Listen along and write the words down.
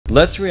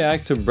Let's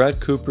react to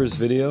Brett Cooper's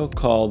video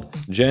called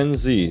Gen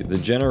Z, the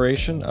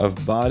Generation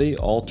of Body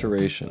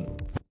Alteration.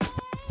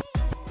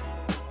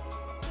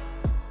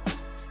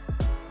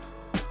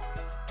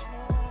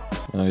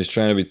 Oh, he's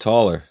trying to be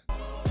taller.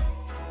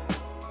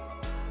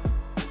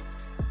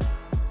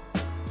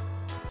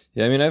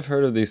 Yeah, I mean, I've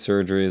heard of these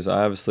surgeries.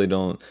 I obviously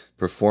don't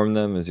perform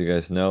them, as you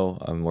guys know.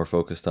 I'm more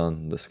focused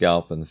on the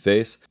scalp and the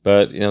face.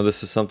 But, you know,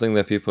 this is something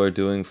that people are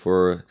doing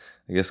for,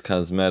 I guess,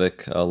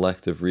 cosmetic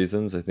elective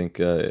reasons. I think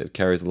it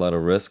carries a lot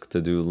of risk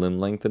to do limb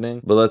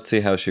lengthening. But let's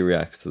see how she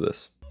reacts to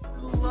this.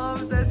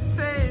 Love that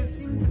face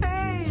in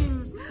pain.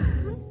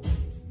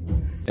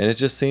 And it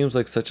just seems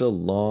like such a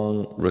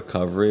long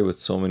recovery with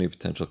so many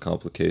potential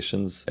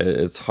complications.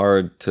 It's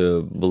hard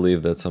to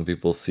believe that some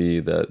people see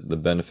that the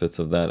benefits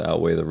of that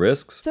outweigh the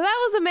risks. So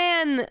that was a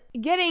man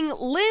getting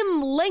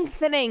limb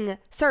lengthening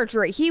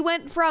surgery. He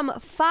went from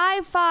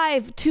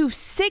 5'5" to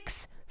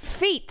 6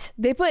 feet.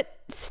 They put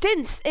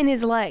stents in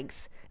his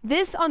legs.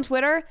 This on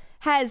Twitter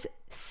has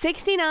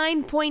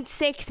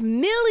 69.6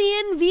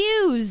 million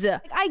views.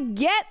 I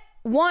get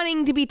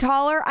wanting to be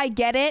taller. I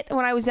get it.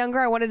 When I was younger,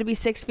 I wanted to be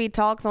 6 feet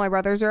tall because all my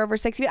brothers are over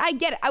 6 feet. I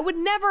get it. I would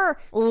never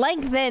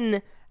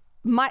lengthen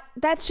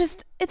that's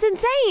just, it's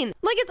insane.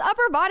 Like, his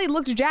upper body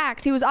looked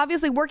jacked. He was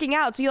obviously working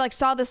out. So you like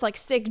saw this like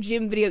sick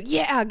gym video.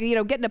 Yeah, you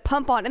know, getting a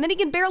pump on. And then he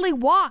can barely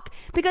walk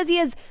because he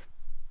has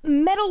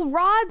metal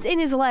rods in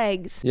his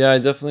legs. Yeah, I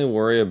definitely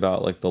worry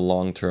about like the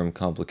long-term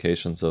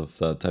complications of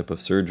that type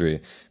of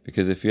surgery,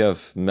 because if you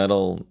have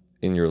metal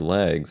in your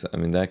legs, I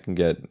mean, that can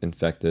get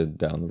infected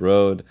down the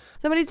road.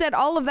 Somebody said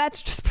all of that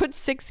to just put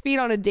 6 feet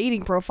on a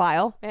dating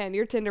profile. Man,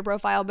 your Tinder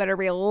profile better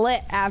be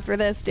lit after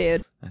this,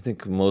 dude. I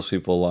think most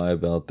people lie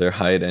about their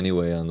height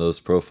anyway on those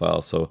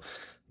profiles, so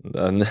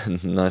I'm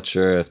not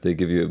sure if they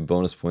give you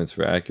bonus points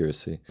for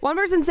accuracy. One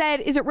person said,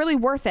 "Is it really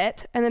worth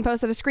it?" and then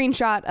posted a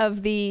screenshot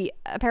of the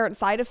apparent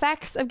side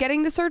effects of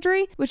getting the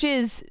surgery, which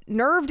is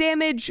nerve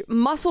damage,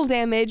 muscle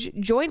damage,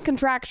 joint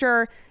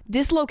contracture,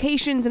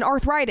 dislocations, and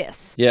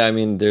arthritis. Yeah, I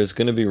mean, there's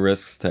going to be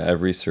risks to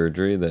every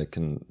surgery that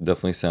can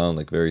definitely sound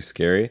like very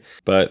scary,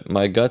 but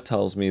my gut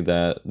tells me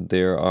that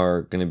there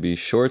are going to be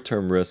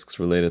short-term risks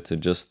related to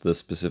just the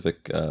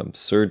specific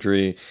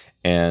surgery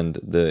and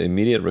the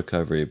immediate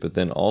recovery, but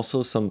then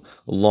also some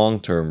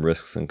long-term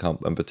risks and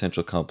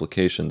potential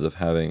complications of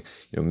having,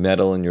 you know,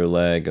 metal in your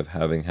leg, of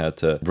having had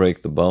to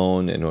break the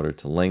bone in order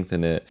to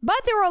lengthen it. But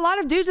there were a lot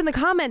of dudes in the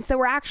comments that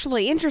were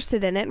actually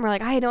interested in it and were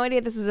like, I had no idea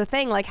this was a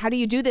thing. Like, how do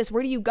you do this?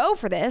 Where do you go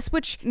for this?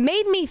 Which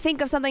made me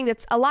think of something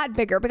that's a lot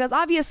bigger, because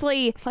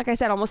obviously, like I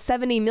said, almost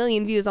 70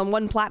 million views on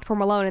one platform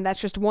alone, and that's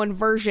just one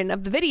version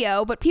of the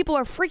video. But people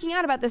are freaking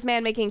out about this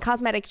man making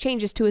cosmetic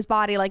changes to his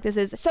body. Like, this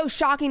is so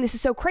shocking. This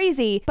is so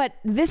crazy. But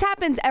this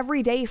happens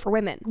every day for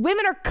women.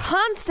 Women are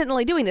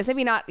constantly doing this.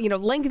 Maybe not, you know,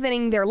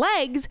 lengthening their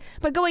legs,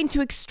 but going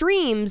to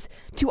extremes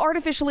to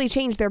artificially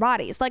change their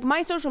bodies. Like,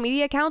 my social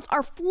media accounts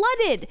are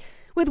flooded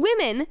with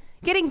women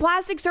getting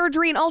plastic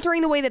surgery and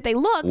altering the way that they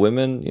look.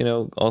 Women, you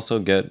know, also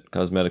get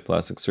cosmetic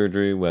plastic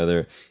surgery,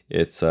 whether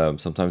it's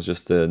sometimes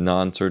just the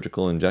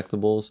non-surgical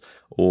injectables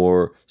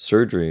or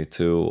surgery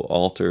to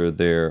alter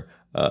their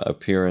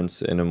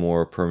appearance in a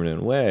more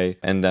permanent way.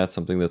 And that's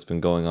something that's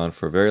been going on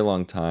for a very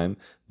long time,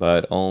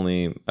 but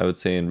only, I would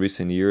say, in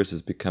recent years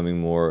is becoming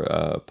more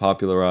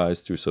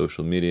popularized through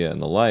social media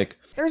and the like.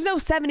 There's no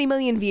 70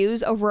 million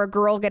views over a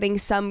girl getting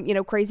some, you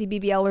know, crazy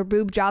BBL or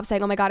boob job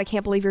saying, oh my God, I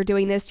can't believe you're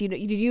doing this. Do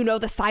you know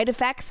the side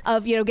effects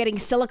of, you know, getting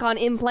silicone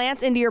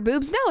implants into your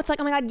boobs? No, it's like,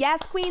 oh my God,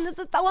 yes, queen, this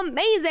is so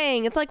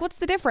amazing. It's like, what's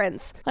the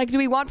difference? Like, do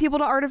we want people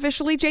to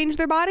artificially change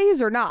their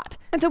bodies or not?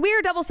 It's a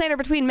weird double standard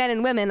between men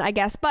and women, I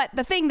guess. But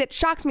the thing that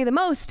shocks me the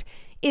most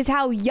is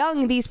how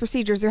young these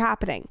procedures are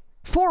happening.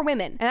 For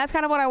women. And that's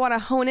kind of what I want to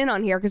hone in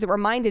on here, because it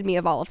reminded me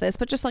of all of this.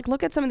 But just like,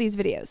 look at some of these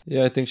videos.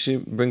 Yeah, I think she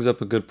brings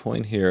up a good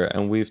point here.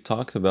 And we've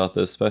talked about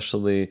this,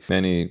 especially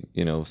many,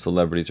 you know,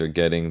 celebrities are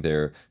getting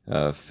their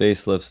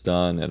facelifts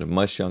done at a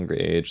much younger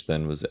age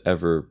than was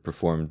ever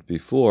performed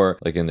before,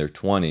 like in their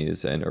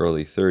 20s and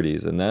early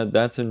 30s. And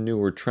that's a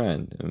newer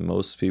trend. And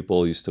most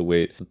people used to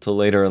wait till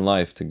later in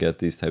life to get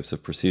these types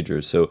of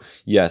procedures. So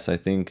yes, I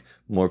think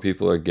more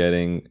people are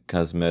getting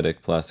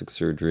cosmetic plastic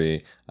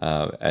surgery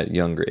at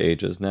younger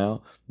ages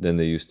now than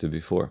they used to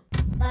before.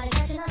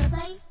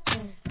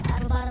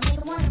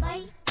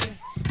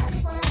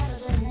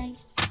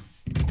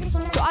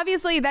 So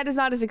obviously that is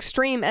not as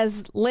extreme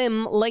as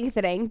limb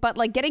lengthening, but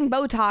like getting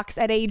Botox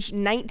at age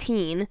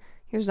 19.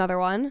 Here's another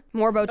one.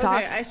 More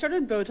Botox. Okay, I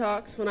started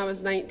Botox when I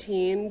was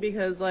 19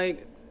 because,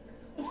 like,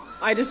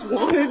 I just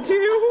wanted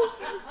to.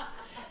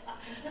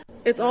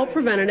 It's all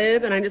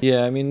preventative, and I just...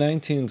 Yeah, I mean,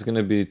 19 is going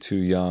to be too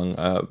young.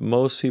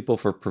 Most people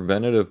for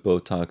preventative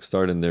Botox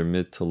start in their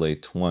mid to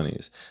late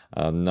 20s.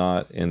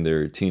 not in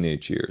their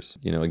teenage years.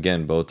 You know,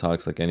 again,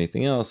 Botox, like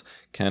anything else,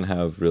 can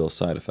have real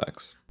side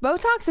effects.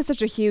 Botox is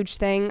such a huge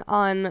thing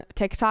on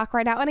TikTok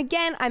right now. And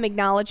again, I'm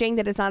acknowledging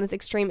that it's not as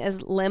extreme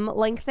as limb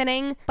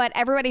lengthening, but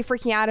everybody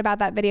freaking out about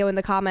that video in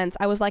the comments,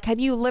 I was like, have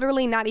you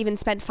literally not even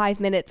spent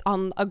 5 minutes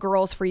on a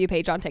girl's For You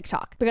page on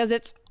TikTok? Because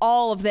it's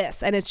all of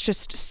this and it's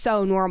just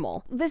so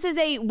normal. This is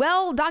a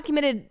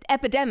well-documented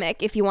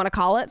epidemic, if you want to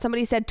call it.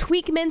 Somebody said,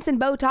 tweak mints and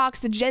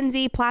Botox, the Gen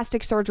Z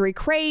plastic surgery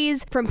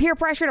craze. From peer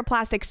pressure to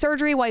plastic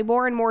surgery, why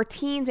more and more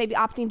teens may be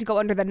opting to go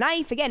under the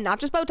knife. Again, not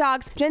just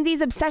Botox. Gen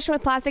Z's obsession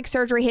with plastic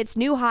surgery hits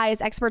new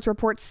highs. Experts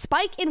report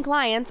spike in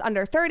clients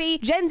under 30.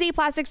 Gen Z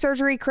plastic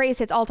surgery craze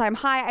hits all-time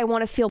high. I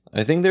want to feel...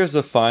 I think there's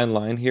a fine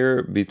line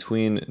here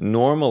between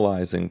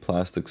normalizing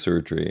plastic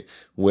surgery,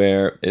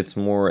 where it's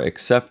more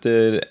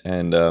accepted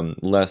and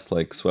less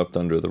like swept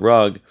under the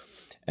rug,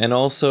 and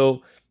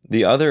also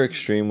the other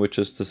extreme, which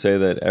is to say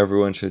that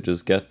everyone should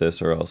just get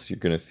this or else you're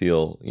going to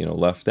feel,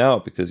 left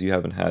out because you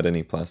haven't had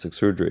any plastic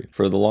surgery.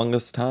 For the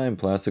longest time,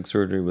 plastic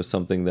surgery was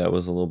something that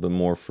was a little bit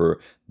more for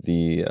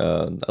the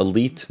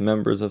elite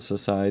members of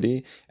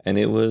society, and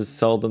it was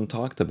seldom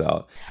talked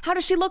about. How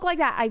does she look like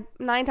that?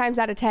 9 times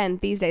out of 10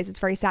 these days, it's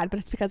very sad, but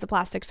it's because of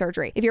plastic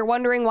surgery. If you're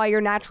wondering why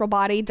your natural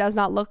body does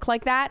not look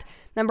like that,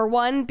 number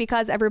 1,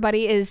 because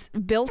everybody is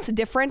built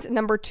different.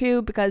 Number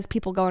 2, because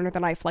people go under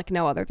the knife like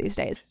no other these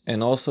days.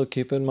 And also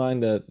keep in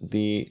mind that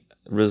the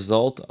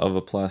result of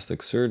a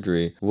plastic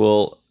surgery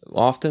will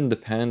often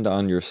depend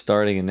on your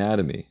starting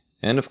anatomy.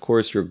 And of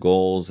course your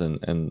goals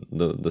and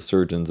the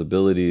surgeon's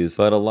abilities,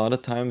 but a lot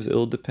of times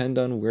it'll depend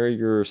on where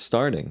you're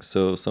starting.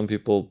 So some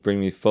people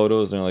bring me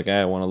photos and they're like,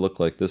 I want to look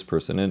like this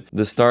person. And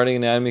the starting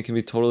anatomy can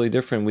be totally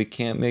different. We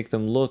can't make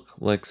them look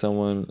like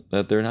someone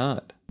that they're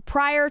not.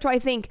 Prior to, I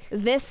think,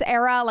 this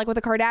era, like with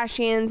the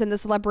Kardashians and the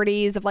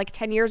celebrities of like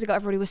 10 years ago,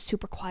 everybody was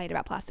super quiet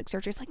about plastic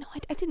surgery. It's like, no,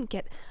 I didn't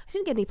get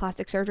any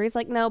plastic surgery. It's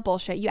like, no,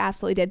 bullshit. You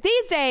absolutely did.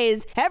 These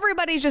days,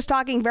 everybody's just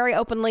talking very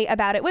openly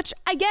about it, which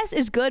I guess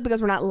is good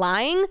because we're not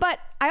lying. But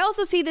I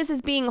also see this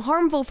as being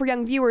harmful for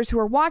young viewers who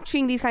are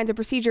watching these kinds of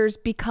procedures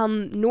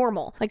become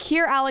normal. Like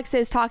here, Alex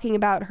is talking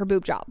about her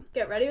boob job.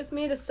 Get ready with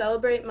me to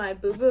celebrate my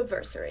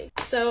boob-anniversary.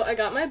 So I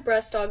got my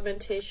breast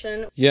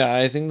augmentation. Yeah,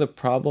 I think the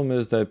problem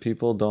is that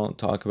people don't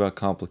talk about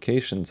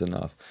complications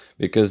enough,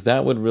 because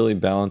that would really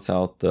balance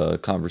out the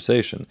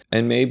conversation.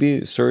 And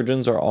maybe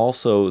surgeons are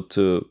also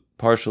to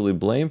partially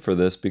blame for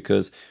this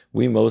because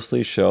we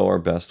mostly show our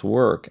best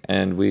work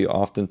and we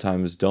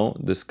oftentimes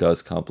don't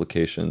discuss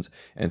complications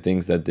and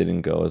things that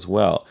didn't go as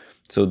well.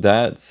 So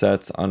that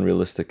sets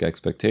unrealistic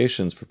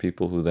expectations for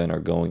people who then are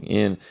going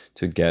in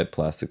to get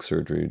plastic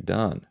surgery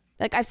done.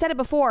 Like I've said it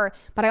before,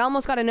 but I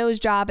almost got a nose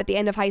job at the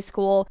end of high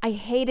school. I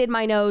hated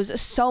my nose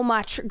so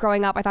much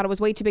growing up. I thought it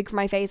was way too big for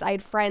my face. I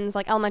had friends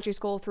like elementary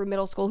school through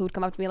middle school who'd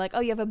come up to me like,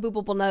 oh, you have a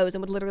boobable nose,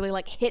 and would literally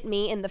like hit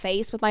me in the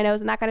face with my nose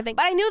and that kind of thing.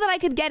 But I knew that I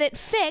could get it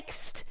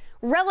fixed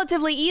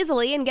relatively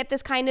easily and get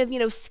this kind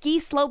of, ski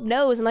slope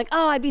nose. I'm like,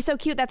 oh, I'd be so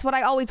cute. That's what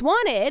I always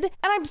wanted. And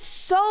I'm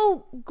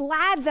so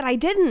glad that I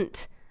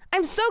didn't.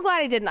 I'm so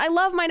glad I didn't. I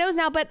love my nose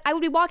now, but I would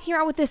be walking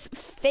around with this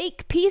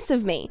fake piece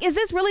of me. Is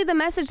this really the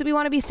message that we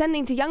want to be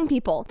sending to young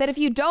people? That if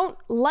you don't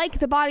like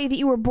the body that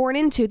you were born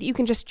into, that you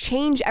can just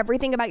change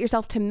everything about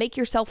yourself to make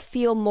yourself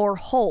feel more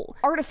whole,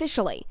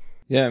 artificially?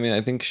 Yeah, I mean,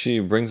 I think she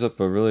brings up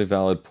a really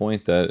valid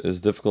point that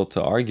is difficult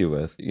to argue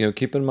with.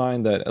 Keep in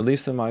mind that, at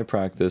least in my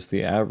practice,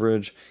 the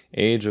average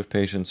age of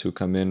patients who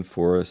come in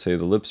for, say,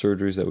 the lip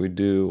surgeries that we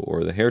do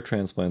or the hair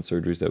transplant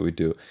surgeries that we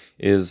do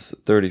is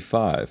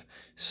 35.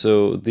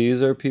 So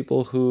these are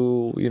people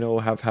who,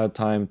 have had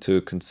time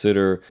to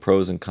consider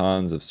pros and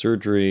cons of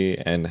surgery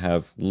and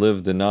have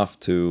lived enough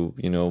to,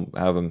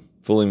 have a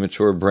fully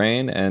mature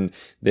brain, and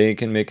they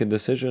can make a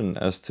decision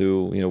as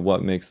to,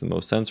 what makes the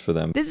most sense for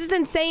them. This is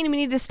insane. We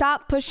need to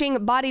stop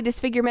pushing body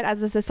disfigurement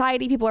as a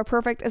society. People are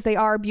perfect as they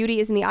are. Beauty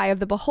is in the eye of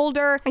the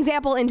beholder.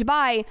 Example, in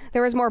Dubai,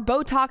 there is more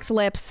Botox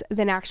lips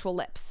than actual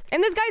lips.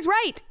 And this guy's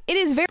right. It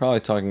is probably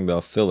talking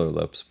about filler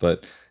lips,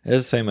 but it's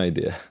the same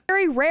idea.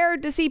 Very rare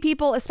to see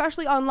people,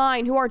 especially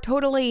online, who are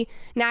totally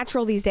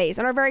natural these days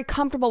and are very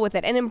comfortable with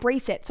it and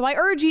embrace it. So I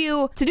urge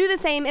you to do the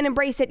same and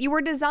embrace it. You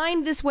were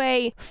designed this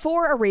way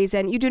for a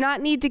reason. You do not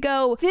need to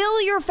go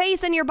fill your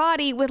face and your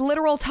body with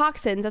literal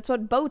toxins. That's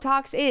what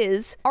Botox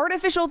is.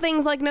 Artificial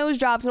things like nose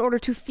jobs in order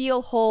to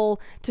feel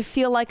whole, to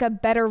feel like a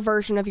better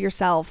version of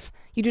yourself.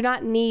 You do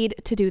not need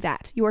to do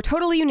that. You are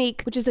totally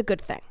unique, which is a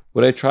good thing.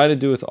 What I try to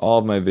do with all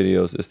of my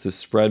videos is to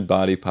spread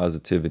body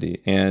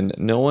positivity, and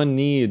no one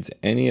needs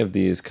any of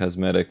these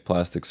cosmetic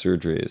plastic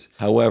surgeries.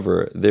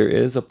 However, there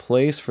is a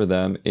place for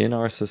them in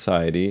our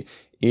society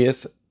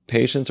if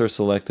patients are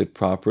selected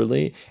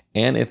properly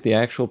and if the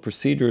actual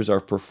procedures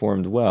are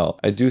performed well.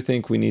 I do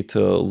think we need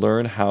to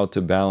learn how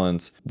to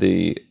balance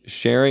the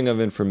sharing of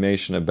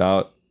information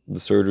about the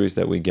surgeries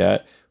that we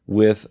get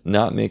with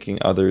not making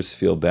others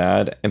feel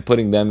bad and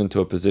putting them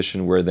into a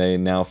position where they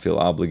now feel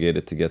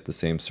obligated to get the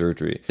same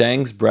surgery.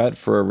 Thanks, Brett,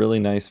 for a really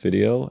nice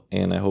video,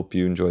 and I hope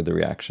you enjoyed the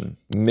reaction.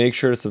 Make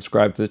sure to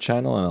subscribe to the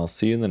channel, and I'll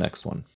see you in the next one.